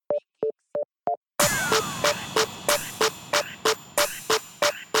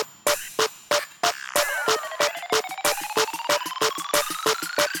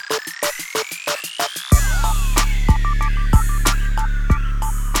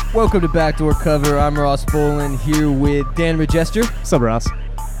Welcome to Backdoor Cover. I'm Ross Bolin here with Dan Regester. What's up, Ross?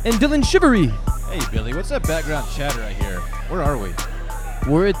 And Dylan Shivery. Hey, Billy, what's that background chatter I hear? Where are we?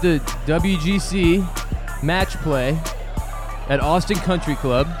 We're at the WGC match play at Austin Country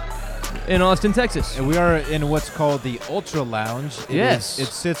Club in Austin, Texas. And we are in what's called the Ultra Lounge. Yes. It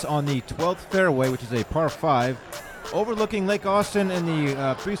sits on the 12th fairway, which is a par 5, overlooking Lake Austin and the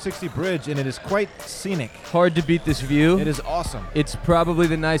 360 bridge, and it is quite scenic. Hard to beat this view. It is awesome. It's probably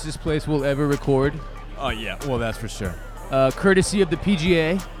the nicest place we'll ever record. Oh, yeah. Well, that's for sure. Courtesy of the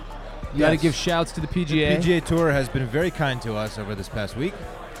PGA. You got to Yes. give shouts to the PGA. The PGA Tour has been very kind to us over this past week.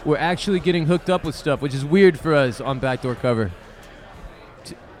 We're actually getting hooked up with stuff, which is weird for us on Backdoor Cover.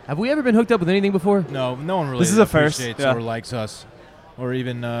 Have we ever been hooked up with anything before? No one really This is a first, appreciates yeah. or likes us or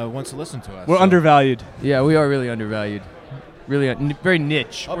even wants to listen to us. We're So, undervalued. Yeah, we are really undervalued. Really, very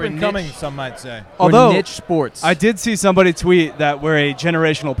niche. Up We're and niche. coming, some might say. We're Although, niche sports. I did see somebody tweet that we're a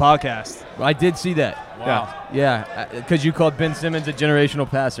generational podcast. I did see that. Wow. Yeah, because you called Ben Simmons a generational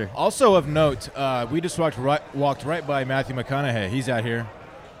passer. Also of note, we just walked right by Matthew McConaughey. He's out here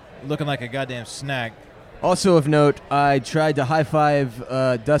looking like a goddamn snack. Also of note, I tried to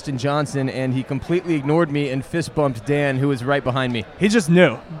high-five Dustin Johnson, and he completely ignored me and fist-bumped Dan, who was right behind me. He just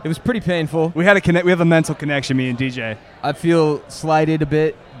knew. It was pretty painful. We had a connect. We have a mental connection, me and DJ. I feel slighted a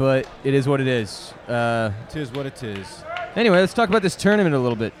bit, but it is what it is. Tis what it is. Anyway, let's talk about this tournament a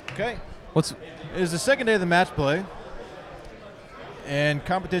little bit. Okay. What's It is the second day of the match play, and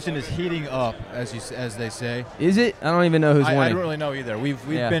competition is heating up, as they say. is it? I don't even know who's I winning. don't really know either. We've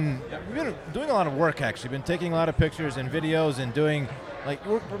Yeah. been doing a lot of work, actually. Been taking a lot of pictures and videos and doing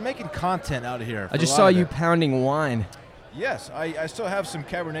we're making content out here. I just saw you pounding wine. Yes, I still have some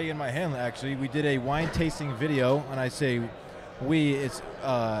Cabernet in my hand, actually. We did a wine tasting video, and I say it's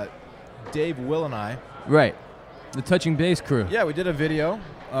Dave, Will, and I. Right. The Touching Base crew. Yeah, we did a video.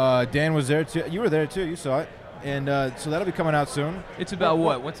 Dan was there, too. You were there, too. You saw it. And so that'll be coming out soon. It's about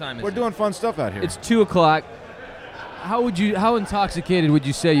what? What time is We're it? doing fun stuff out here. It's 2 o'clock. How intoxicated would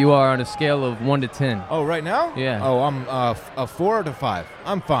you say you are on a scale of 1 to 10? Oh, right now? Yeah. Oh, I'm a 4 to 5.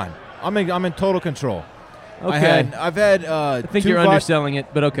 I'm fine. I'm in total control. Okay. I've had I think you're underselling it,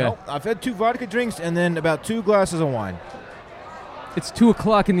 but okay. Nope, I've had 2 vodka drinks and then about 2 glasses of wine. It's 2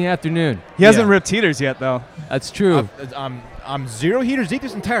 o'clock in the afternoon. He hasn't Yeah. ripped heaters yet, though. That's true. I'm 0 heaters deep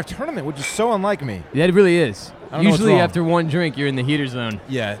this entire tournament, which is so unlike me. Yeah, it really is. I don't know what's Usually wrong. after one drink, you're in the heater zone.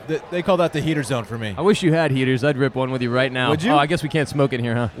 Yeah, they call that the heater zone for me. I wish you had heaters. I'd rip one with you right now. Would you? Oh, I guess we can't smoke in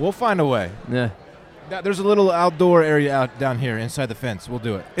here, huh? We'll find a way. Yeah. There's a little outdoor area out down here inside the fence. We'll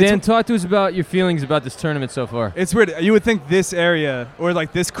do it. Dan, talk to us about your feelings about this tournament so far. It's weird. You would think this area or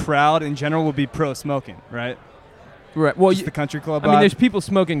like this crowd in general would be pro smoking, right? Right. Well, Just the country club. I mean, vibe. there's people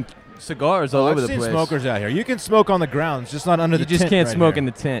smoking cigars all I've over the seen place. smokers out here. You can smoke on the ground, it's just not under You the just tent can't right smoke here. in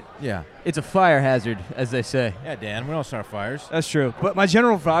the tent. Yeah. It's a fire hazard, as they say. Yeah, Dan, we don't start fires. That's true. But my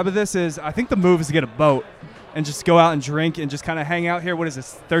general vibe of this is I think the move is to get a boat and just go out and drink and just kind of hang out here. What is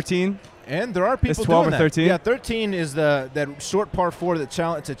this, 13? And there are people It's 12 doing or that. 13? Yeah, 13 is that short par 4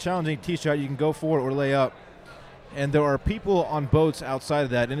 it's a challenging tee shot. You can go for it or lay up. And there are people on boats outside of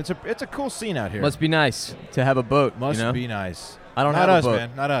that, and it's a cool scene out here. Must be nice to have a boat. Must you know? be nice. I don't Not have us, a boat. man.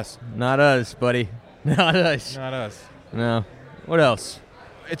 Not us. Not us, buddy. Not us. Not us. No. What else?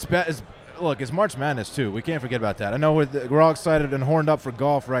 Look, it's March Madness too. We can't forget about that. I know we're all excited and horned up for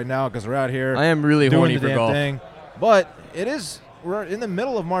golf right now because we're out here I am really doing horny the for damn golf. thing. But we're in the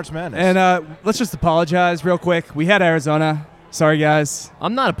middle of March Madness. And let's just apologize real quick. We had Arizona. Sorry, guys.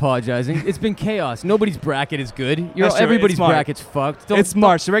 I'm not apologizing. It's been chaos. Nobody's bracket is good. That's true. Everybody's It's March. bracket's fucked. It's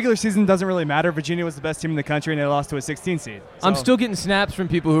March. The regular season doesn't really matter. Virginia was the best team in the country, and they lost to a 16 seed. I'm So- still getting snaps from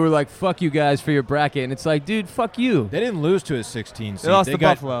people who are like, fuck you guys for your bracket. And it's like, dude, fuck you. they didn't lose to a 16 seed. They lost to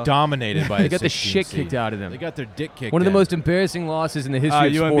got Buffalo. dominated by They a got the 16 shit seed. kicked out of them. They got their dick kicked One of the in. most embarrassing losses in the history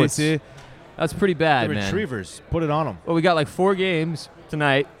of sports. UMBC. That's pretty The bad, man. Retrievers. Put it on them. Well, we got like 4 games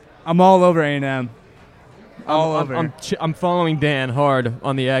tonight. I'm all over A&M. All over. I'm following Dan hard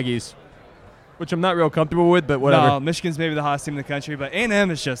on the Aggies, which I'm not real comfortable with, but whatever. No, Michigan's maybe the hottest team in the country, but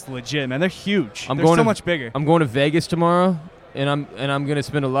A&M is just legit, man. They're huge. I'm They're going so to- much bigger. I'm going to Vegas tomorrow, and I'm going to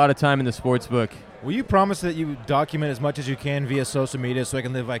spend a lot of time in the sports book. Will you promise that you document as much as you can via social media so I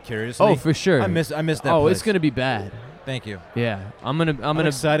can live vicariously? Oh, for sure. I miss that. Oh, place. it's going to be bad. Thank you. Yeah, I'm I'm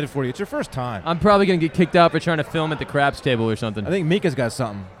excited for you. It's your first time. I'm probably gonna get kicked out for trying to film at the craps table or something. I think Mika's got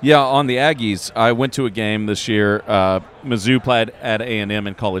something. Yeah, on the Aggies, I went to a game this year. Mizzou played at A&M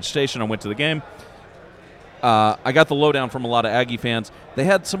in College Station. I went to the game. I got the lowdown from a lot of Aggie fans. They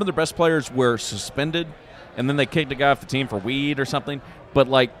had some of their best players were suspended and then they kicked a guy off the team for weed or something. But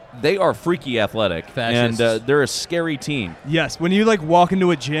like they are freaky athletic, Fascists. and they're a scary team. Yes, when you like walk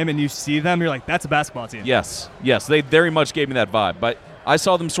into a gym and you see them, you're like, that's a basketball team. Yes, they very much gave me that vibe. But I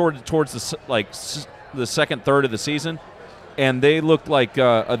saw them sort of towards the second third of the season, and they looked like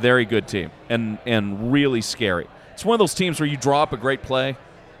a very good team and really scary. It's one of those teams where you draw up a great play,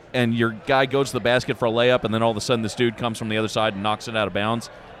 and your guy goes to the basket for a layup, and then all of a sudden this dude comes from the other side and knocks it out of bounds.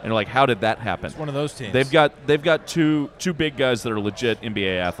 And you're like, how did that happen? It's one of those teams. They've got two big guys that are legit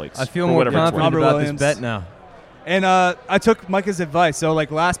NBA athletes. I feel for more whatever it's worth. confident Robert about Williams. this bet now. And I took Micah's advice. So, like,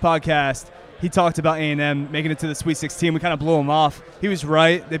 last podcast, he talked about A&M making it to the Sweet 16. We kind of blew him off. He was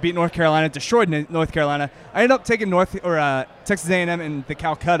right. They beat North Carolina, destroyed North Carolina. I ended up taking Texas A&M in the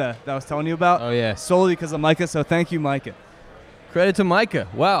Calcutta that I was telling you about. Oh, yeah. Solely because of Micah, so thank you, Micah. Credit to Micah.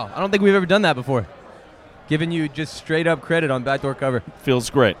 Wow. I don't think we've ever done that before. Giving you just straight up credit on backdoor cover. Feels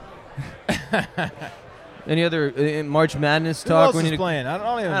great. Any other March Madness Who talk? else We is need to- playing? I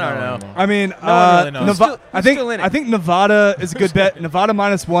don't even I don't know. anymore. I mean, one really knows. Who's still in it? I think Nevada is a good bet. Nevada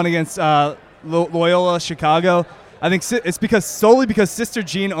 -1 against Loyola Chicago. I think it's solely because Sister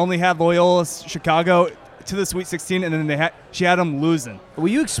Jean only had Loyola Chicago to the Sweet 16, and then she had them losing. Will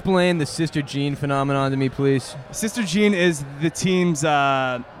you explain the Sister Jean phenomenon to me, please? Sister Jean is the team's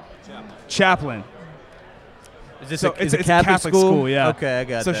chaplain. Is this So a, is it's it a Catholic school, yeah. Okay, I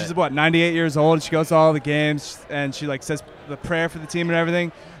got So that. she's 98 years old. She goes to all the games and she like says the prayer for the team and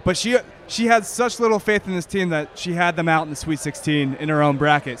everything. But she had such little faith in this team that she had them out in the Sweet 16 in her own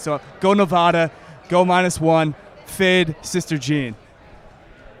bracket. So go Nevada, go -1, fade Sister Jean.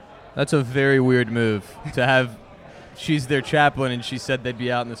 That's a very weird move to have. She's their chaplain, and she said they'd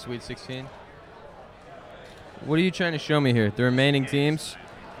be out in the Sweet 16. What are you trying to show me here? The remaining teams?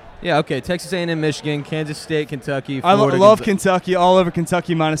 Yeah, okay. Texas A&M, Michigan, Kansas State, Kentucky, I Florida. love Kentucky, all over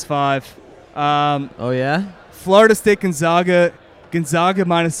Kentucky -5. Oh, yeah? Florida State, Gonzaga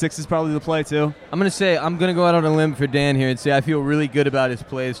 -6 is probably the play too. I'm going to go out on a limb for Dan here and say I feel really good about his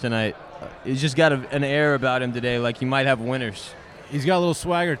plays tonight. He's just got an air about him today, like he might have winners. He's got a little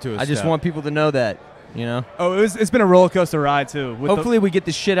swagger to his I just step. want people to know that, you know? Oh, it's been a roller coaster ride too. with Hopefully we get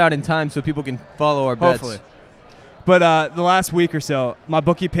this shit out in time so people can follow our bets. Hopefully. But the last week or so, my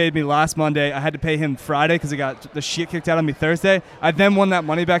bookie paid me last Monday. I had to pay him Friday because I got the shit kicked out of me Thursday. I then won that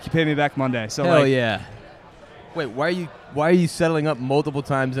money back. He paid me back Monday. So Hell yeah. Wait, why are you settling up multiple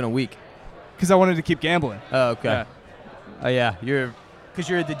times in a week? Because I wanted to keep gambling. Oh, okay. Yeah. Oh, yeah. Because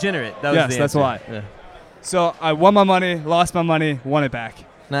you're a degenerate. That was Yes, the that's answer. why. Yeah. So I won my money, lost my money, won it back.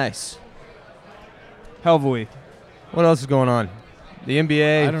 Nice. Hell of a week. What else is going on? The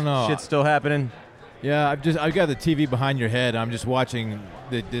NBA. I don't know. Shit's still happening. Yeah, I've got the TV behind your head. I'm just watching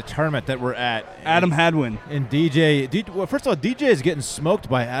the tournament that we're at. Adam Hadwin. And well, first of all, DJ is getting smoked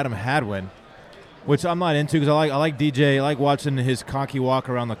by Adam Hadwin, which I'm not into because I like DJ. I like watching his cocky walk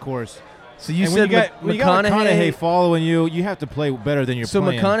around the course. So you And said when you got McConaughey following you, you have to play better than you're So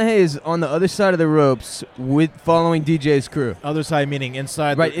playing. McConaughey is on the other side of the ropes with following DJ's crew. Other side meaning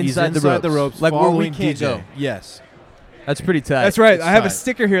inside. Right, he's inside the ropes. Like where we following can't DJ. go. Yes. That's pretty tight. That's right. It's I have a tight.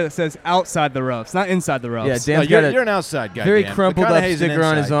 sticker here that says outside the ropes, not inside the ropes. Yeah, No, Dan's got a you're an outside guy. very Dan. crumpled up McConaughey's an sticker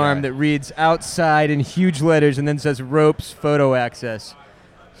on his inside arm guy. that reads outside in huge letters and then says ropes photo access.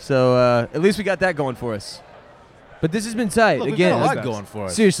 So at least we got that going for us. But this has been tight. Look, we've Again, got a lot that's going for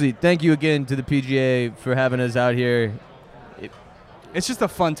us. seriously, thank you again to the PGA for having us out here. It's just a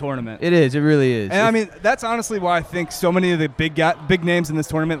fun tournament. It is. It really is. And I mean, that's honestly why I think so many of the big names in this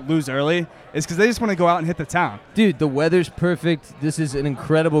tournament lose early, is because they just want to go out and hit the town. Dude, the weather's perfect. This is an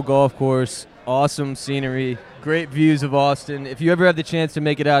incredible golf course. Awesome scenery. Great views of Austin. If you ever have the chance to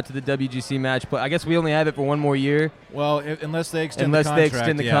make it out to the WGC match play, I guess we only have it for one more year. Well, unless they extend unless the they contract.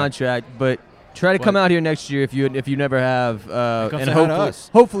 extend the yeah. contract. But try to come out here next year if you never have. Come And say hi to us.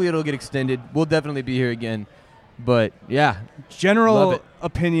 hopefully it'll get extended. We'll definitely be here again. But yeah, Love General it.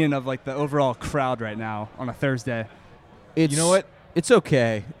 opinion of like the overall crowd right now on a Thursday. it's You know what? It's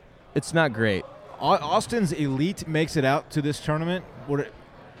okay. It's not great. Austin's elite makes it out to this tournament.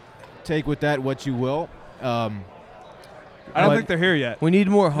 Take with that what you will. I don't But- think they're here yet. We need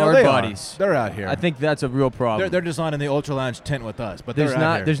more No, hard they bodies. They're out here. I think that's a real problem. they're just not in the Ultra Lounge tent with us, but there's they're out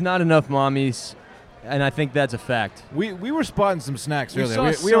not here. there's not enough mommies, and I think that's a fact. We were spotting some snacks We earlier. saw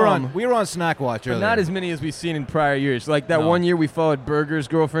We were some. on snack watch But earlier. not as many as we've seen in prior years. Like that No. one year we followed Burger's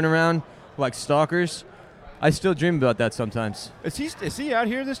girlfriend around like stalkers. I still dream about that sometimes. Is he out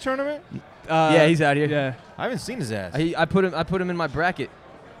here this tournament? Yeah, he's out here. Yeah. I haven't seen his ass. I put him in my bracket.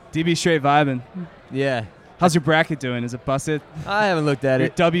 DB straight vibing. Yeah. How's your bracket doing? Is it busted? I haven't looked at Your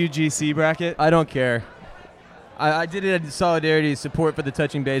it. WGC bracket? I don't care. I did it in solidarity, support for the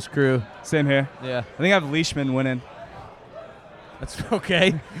touching base crew. Same here. Yeah, I think I have Leishman winning. that's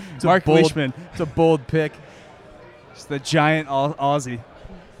okay. It's Mark a bold, Leishman. It's a bold pick. Just the giant Aussie.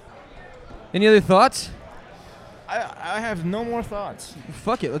 Any other thoughts? I have no more thoughts.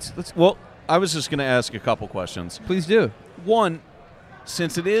 Fuck it. Let's Well, I was just going to ask a couple questions. please do. One,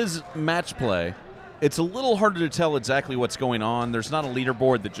 since it is match play, it's a little harder to tell exactly what's going on. There's not a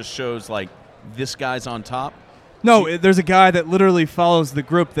leaderboard that just shows, like, this guy's on top. No, there's a guy that literally follows the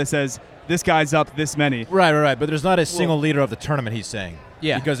group that says, this guy's up this many. Right. But there's not a single leader of the tournament, he's saying.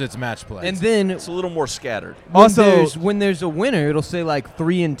 Yeah. Because it's match play. And then It's a little more scattered. Also, when there's a winner, it'll say like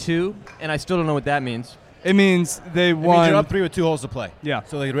 3 and 2, and I still don't know what that means. it means they it means won. you're up 3 with 2 holes to play. Yeah.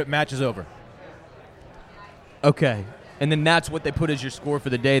 So the match is over. Okay. And then that's what they put as your score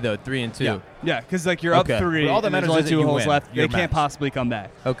for the day, though, 3 and 2. Yeah. Yeah, because like you're Okay. up 3. But all that and there's matters only is that 2 you holes win. left. You're They can't matched. possibly come back.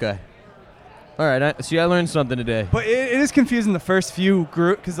 Okay. All right. I learned something today. But it is confusing the first few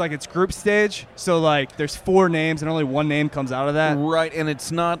group because like it's group stage, so like there's 4 names and only 1 name comes out of that. Right, and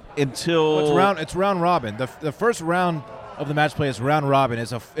it's not until It's round robin. The first round of the match play is round robin.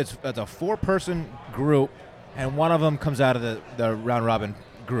 It's a 4-person group, and one of them comes out of the round robin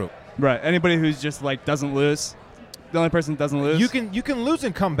group. Right. Anybody who's just like doesn't lose, the only person that doesn't lose. You can lose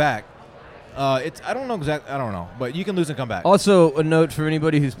and come back. I don't know, but you can lose and come back. Also, a note for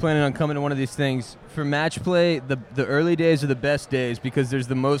anybody who's planning on coming to one of these things, for match play, the early days are the best days because there's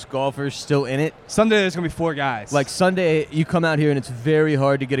the most golfers still in it. Someday there's gonna be 4 guys. Like Sunday, you come out here and it's very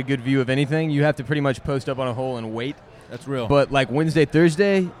hard to get a good view of anything. You have to pretty much post up on a hole and wait. That's real. But like Wednesday,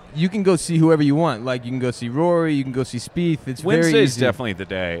 Thursday, you can go see whoever you want. Like you can go see Rory, you can go see Spieth. It's very Wednesday's easy. definitely the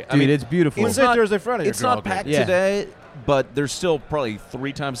day. Dude, it's beautiful. Wednesday, Thursday, Friday. It's you're all not good. packed Yeah. today, but there's still probably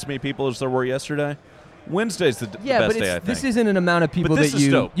 3 times as many people as there were yesterday. Wednesday's the Yeah, best but day, I think. this isn't an amount of people this that is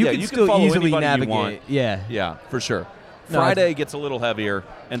you dope. you Yeah, can you can still follow easily anybody you navigate. want. Yeah. Yeah, for sure. No, Friday gets a little heavier,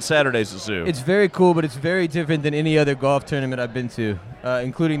 and Saturday's a zoo. It's very cool, but it's very different than any other golf tournament I've been to,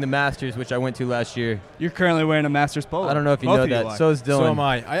 including the Masters, which I went to last year. you're currently wearing a Masters polo. I don't know if you Both know of that. are. So is Dylan. So am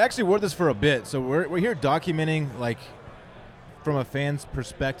I. I actually wore this for a bit. So we're here documenting, like, from a fan's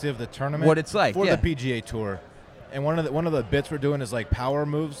perspective, the tournament. What it's like, for yeah. the PGA Tour. And one of the bits we're doing is like power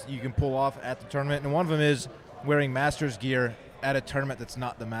moves you can pull off at the tournament, and one of them is wearing Masters gear at a tournament that's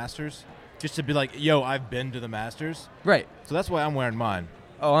not the Masters, just to be like, yo, I've been to the Masters. Right. So that's why I'm wearing mine.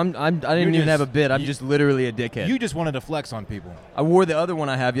 Oh, I didn't You're even just- have a bit. I'm you- just literally a dickhead. You just wanted to flex on people. I wore the other one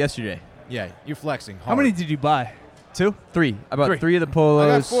I have yesterday. Yeah, you're flexing. How many did you buy? 2? 3. I bought 3. 3 of the polos.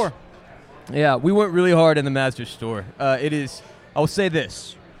 I got 4. Yeah, we went really hard in the Masters store. It is. I'll say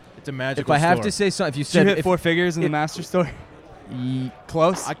this: It's a magical if I have store. to say something, if you Did you said hit if, 4 figures in the if- Master store? Ye-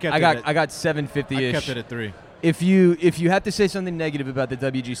 Close. I kept I it got at, I got 750ish. I kept it at 3. If you have to say something negative about the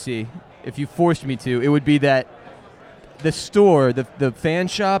WGC, if you forced me to, it would be that the store, the fan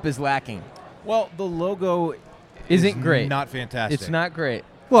shop, is lacking. Well, the logo Isn't is great. Not fantastic. It's not great.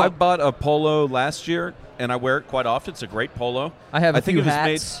 Well, I bought a polo last year, and I wear it quite often. It's a great polo. I have a I think few it was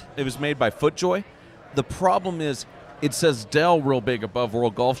hats. made. It was made by FootJoy. The problem is, it says Dell real big above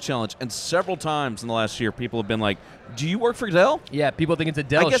World Golf Challenge, and several times in the last year, people have been like, "Do you work for Dell?" Yeah, people think it's a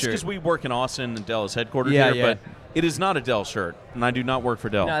Dell I guess shirt. because we work in Austin, and Dell is headquartered Yeah, here, yeah. but it is not a Dell shirt, and I do not work for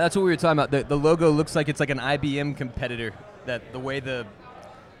Dell. No, that's what we were talking about. The logo looks like it's like an IBM competitor. That the way the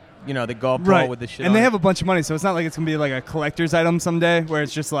golf ball right. with the shit. And on they it. have a bunch of money, so it's not like it's going to be like a collector's item someday where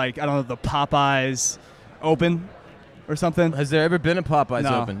it's just like, I don't know, the Popeyes Open or something. Has there ever been a Popeyes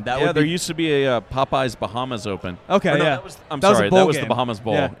No. Open? That yeah, would there be, used to be a Popeyes Bahamas Open. Okay, Or no, yeah. That was, I'm That was a sorry, bowl that was the game. Bahamas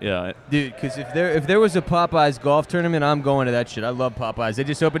Bowl. Yeah. Yeah. dude. Because if there was a Popeyes golf tournament, I'm going to that shit. I love Popeyes. They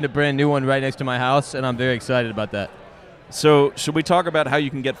just opened a brand new one right next to my house, and I'm very excited about that. So should we talk about how you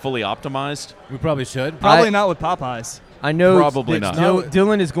can get fully optimized? We probably should. Probably I- not with Popeyes. I know Probably that not.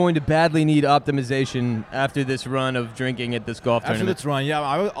 Dylan is going to badly need optimization after this run of drinking at this golf After tournament. this run, yeah,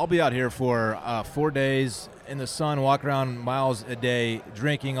 I'll be out here for 4 days in the sun, walk around miles a day,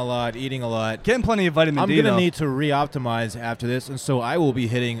 drinking a lot, eating a lot. Getting plenty of vitamin I'm D, going to though. need to re-optimize after this, and so I will be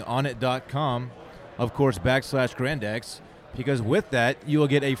hitting onit.com, of course, /Grandex, because with that, you will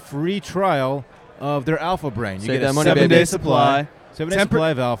get a free trial of their Alpha Brain. You Save get that a money, 7-day baby. supply. 7-day Temper- supply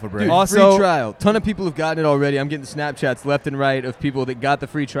of Alpha Brain. Dude, Also- free trial. Ton of people have gotten it already. I'm getting Snapchats left and right of people that got the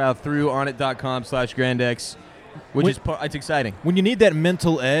free trial through onit.com/Grandex, which is it's exciting. When you need that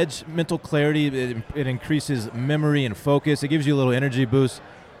mental edge, mental clarity, it increases memory and focus. It gives you a little energy boost.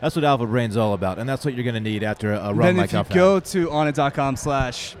 That's what Alpha Brain's all about, and that's what you're going to need after a run Then like if you I've had. go to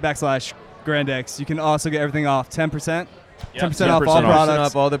onit.com/Grandex, you can also get everything off 10%. 10% off all 10% off. products.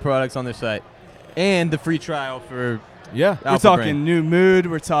 Off all the products on their site, and the free trial for Yeah. We're Alpha talking Brain. New Mood.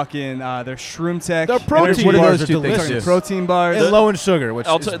 We're talking their Shroom Tech. Their protein What are bars those are two things We're talking delicious. protein bars. And low in sugar, which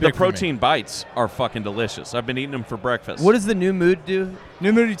is The big for me. protein bites are fucking delicious. I've been eating them for breakfast. What does the New Mood do?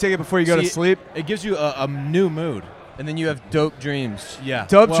 New Mood, you take it before you go to See, sleep. It gives you a new mood. And then you have dope dreams. Yeah.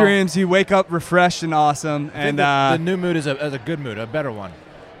 Dope Well, dreams. You wake up refreshed and awesome. I think And the new mood is a good mood, a better one.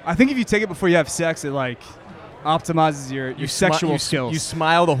 I think if you take it before you have sex, it like optimizes your sexual you skills. You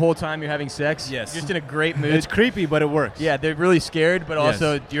smile the whole time you're having sex. Yes. You're just in a great mood. It's creepy, but it works. Yeah, they're really scared, but Yes.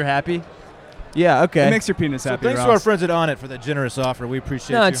 also you're happy. Yeah, okay. It makes your penis So happy. thanks Ross. to our friends at Onnit for that generous offer. We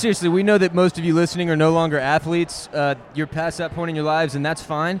appreciate No, you. seriously, we know that most of you listening are no longer athletes. You're past that point in your lives, and that's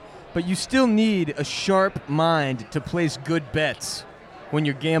fine. But you still need a sharp mind to place good bets when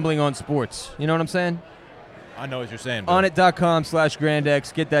you're gambling on sports. You know what I'm saying? I know what you're saying. Bill.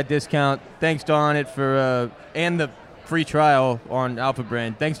 Onnit.com/GrandX. Get that discount. Thanks to Onnit for and the free trial on Alpha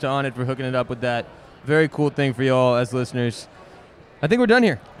Brain. Thanks to Onnit for hooking it up with that. Very cool thing for y'all as listeners. I think we're done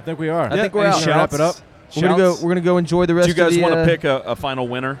here. I think we are. I think we're Any out. Gonna wrap it up. We're gonna go enjoy the rest Do you guys of the. want to pick a final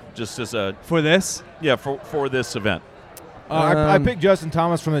winner, just as a For this, for this event? I picked Justin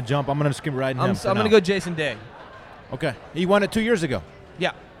Thomas from the jump. I'm going to skip right in I'm him. for gonna now. go Jason Day. Okay. He won it 2 years ago.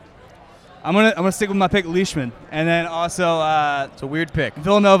 Yeah, I'm gonna stick with my pick, Leishman, and then also it's a weird pick.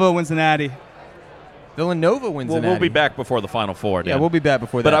 Villanova wins the Natty. Villanova wins. Well, the we'll Natty. be back before the Final Four. Yeah, Dan. we'll be back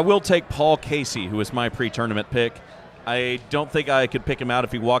before But that. I will take Paul Casey, who is my pre-tournament pick. I don't think I could pick him out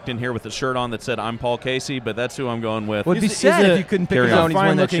if he walked in here with a shirt on that said "I'm Paul Casey," but that's who I'm going with. Well, it'd be He's sad a- if you couldn't pick Carry his on. own. He's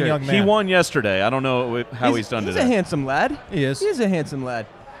wearing that Fine-looking shirt. young man. He won yesterday. I don't know how he's done He's today. a handsome lad. He is. He's a handsome lad.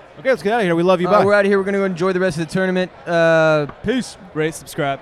 Okay, let's get out of here. We love you. All right, Bye. we're out of here. We're gonna go enjoy the rest of the tournament. Peace. Rate, subscribe.